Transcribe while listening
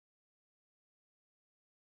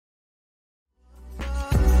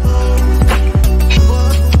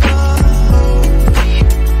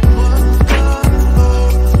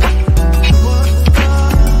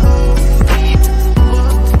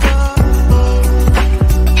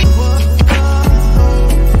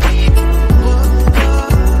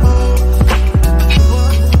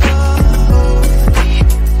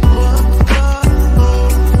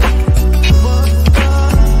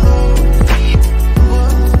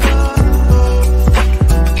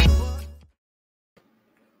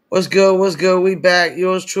What's good? What's good? We back.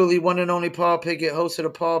 Yours truly, one and only Paul Pickett, host of the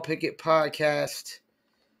Paul Pickett podcast.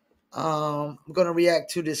 I'm gonna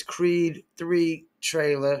react to this Creed 3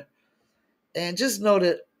 trailer. And just know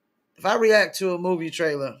that if I react to a movie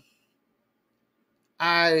trailer,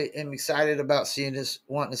 I am excited about seeing this,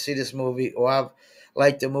 wanting to see this movie, or I've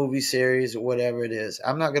liked the movie series or whatever it is.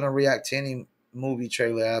 I'm not gonna react to any movie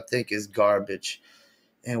trailer I think is garbage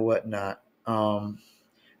and whatnot. And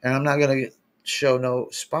I'm not gonna show no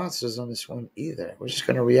sponsors on this one either. We're just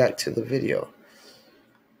gonna react to the video,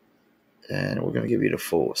 and we're gonna give you the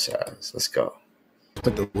full size. Let's go.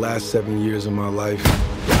 Spent the last 7 years of my life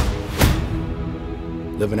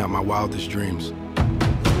living out my wildest dreams.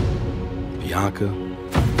 Bianca,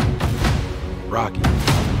 Rocky,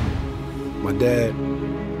 my dad.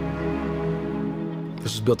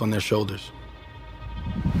 This was built on their shoulders.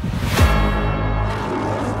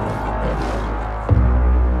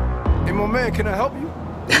 Hey, my man, can I help you? You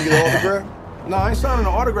can get an autograph? No, I ain't signing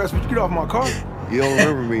an autograph, but you get off my car. You don't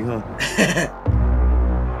remember me, huh?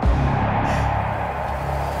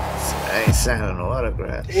 I ain't signing no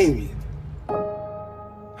autograph. Damien.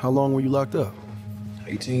 How long were you locked up?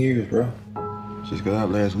 18 years, bro. Just got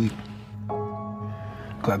out last week.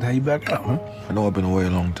 Glad to have you back out, huh? I know I've been away a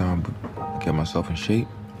long time, but I kept myself in shape.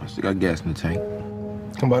 I still got gas in the tank.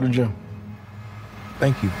 Come by the gym.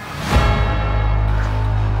 Thank you.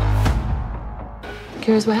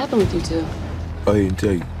 Curious what happened with you two? Oh, he didn't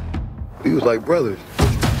tell you. We was like brothers.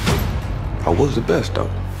 I was the best, though.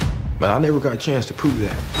 But I never got a chance to prove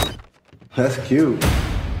that. That's cute.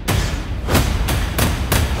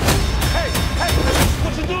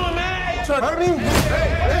 What you doing, man? Trying to hurt me?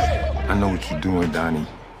 I know what you're doing, Donnie.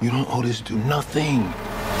 You don't owe this dude nothing.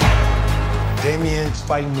 Damien's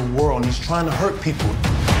fighting the world and he's trying to hurt people.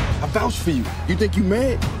 I vouch for you. You think you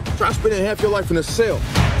mad? Try spending half your life in a cell.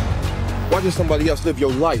 Watching somebody else live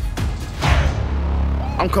your life.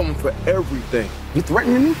 I'm coming for everything. You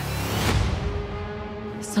threatening me?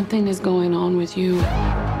 Something is going on with you.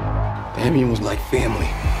 Damien was like family.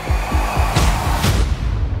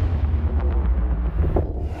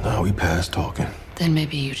 Now we past talking. Then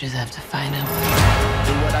maybe you just have to find him.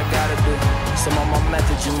 Do what I gotta do. Some of my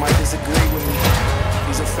methods you might disagree with me.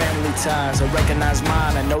 These are family ties. I recognize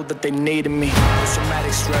mine. I know that they needed me.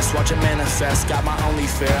 Post-traumatic stress, watch it manifest. Got my only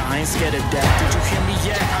fear. I ain't scared of death. Did you hear me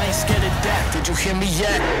yet? I ain't scared of death. Did you hear me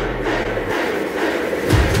yet?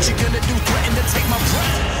 What you gonna do? Threaten to take my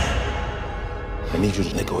breath? I need you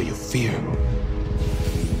to let go of your fear.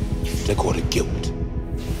 Let go of the guilt.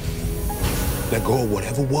 Let go of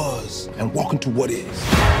whatever was and walk into what is.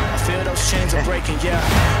 I feel those chains are breaking, yeah.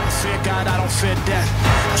 I fear God, I don't fear death.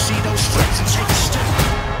 I see those stripes and take a step.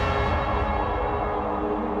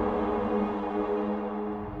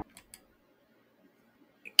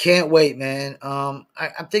 Can't wait, man. I'm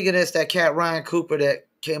thinking it's that cat Ryan Cooper that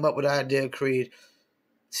came up with the idea of Creed.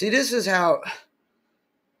 See, this is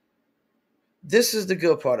the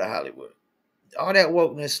good part of Hollywood. All that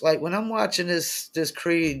wokeness. Like when I'm watching this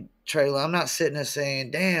Creed trailer, I'm not sitting there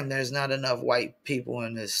saying, damn, there's not enough white people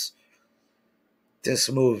in this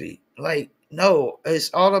movie. Like, no, it's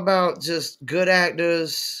all about just good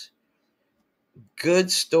actors, good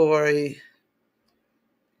story,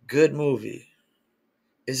 good movie.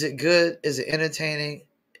 Is it good? Is it entertaining?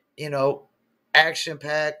 Action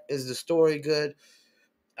packed? Is the story good?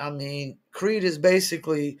 I mean, Creed is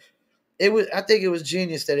basically I think it was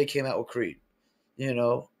genius that it came out with Creed.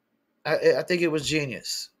 I think it was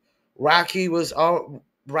genius. Rocky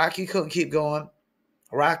couldn't keep going.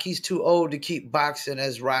 Rocky's too old to keep boxing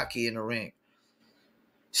as Rocky in the ring.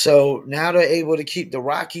 So now they're able to keep the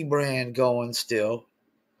Rocky brand going still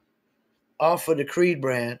off of the Creed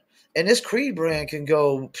brand. And this Creed brand can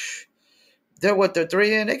go, they're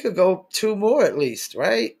 3 in. They could go 2 more at least,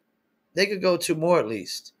 right? They could go 2 more at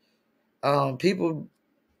least. People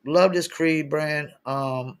love this Creed brand.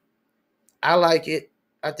 I like it.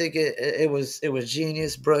 I think it was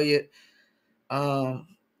genius, brilliant.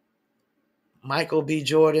 Michael B.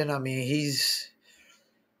 Jordan, he's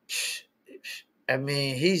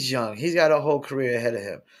young. He's got a whole career ahead of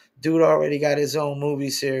him. Dude already got his own movie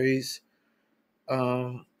series.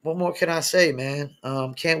 What more can I say, man?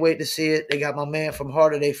 Can't wait to see it. They got my man from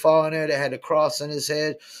Harder They Fall in there that had a cross on his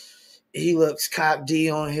head. He looks cock D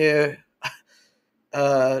on here.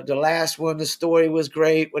 The last one, the story was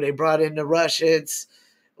great when they brought in the Russians.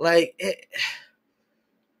 Like it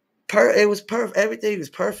was perfect. Everything was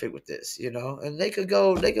perfect with this, And they could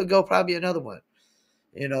go probably another one,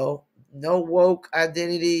 No woke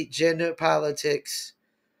identity, gender politics,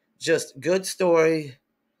 just good story,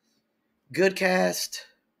 good cast,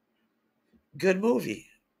 good movie.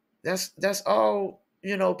 That's all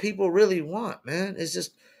people really want, man. It's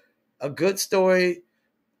just a good story,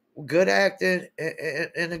 good acting,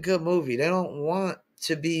 and a good movie. They don't want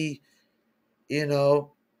to be, you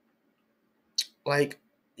know, like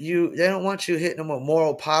they don't want you hitting them with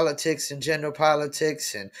moral politics and gender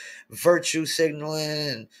politics and virtue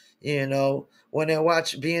signaling and, when they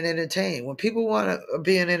watch being entertained. When people want to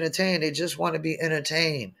be entertained, they just want to be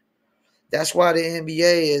entertained. That's why the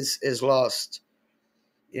NBA is lost,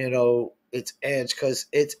 its edge, because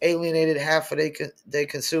it's alienated half of their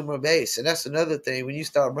consumer base. And that's another thing. When you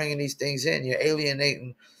start bringing these things in, you're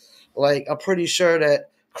alienating. Like, I'm pretty sure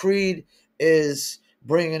that Creed is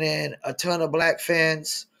bringing in a ton of black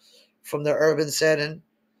fans from the urban setting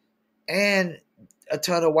and a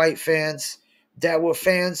ton of white fans that were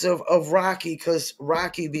fans of Rocky, because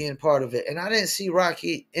Rocky being part of it. And I didn't see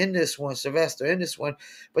Rocky in this one, Sylvester in this one,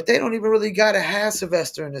 but they don't even really got to have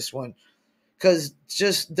Sylvester in this one, because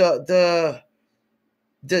just the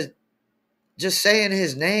just saying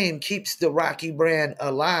his name keeps the Rocky brand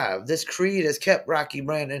alive. This Creed has kept Rocky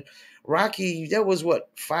brand. And Rocky, there was what,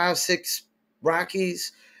 5, 6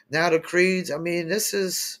 Rockies? Now the Creeds. I mean, this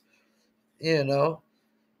is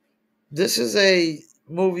a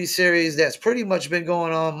movie series that's pretty much been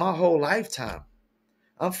going on my whole lifetime.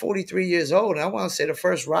 I'm 43 years old, and I want to say the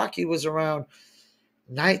first Rocky was around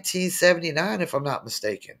 1979, if I'm not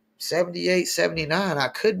mistaken. 78, 79. I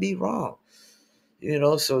could be wrong.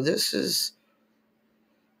 So this is,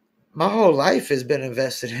 my whole life has been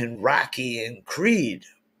invested in Rocky and Creed.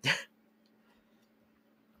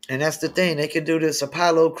 And that's the thing. They could do this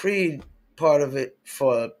Apollo Creed part of it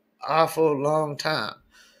for an awful long time.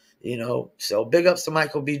 So big ups to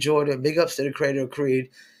Michael B. Jordan. Big ups to the creator of Creed.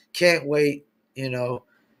 Can't wait. We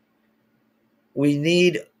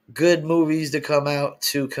need good movies to come out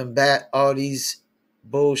to combat all these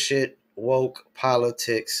bullshit woke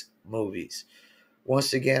politics movies.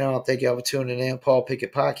 Once again, I want to thank y'all for tuning in. Paul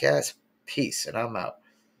Pickett Podcast. Peace, and I'm out.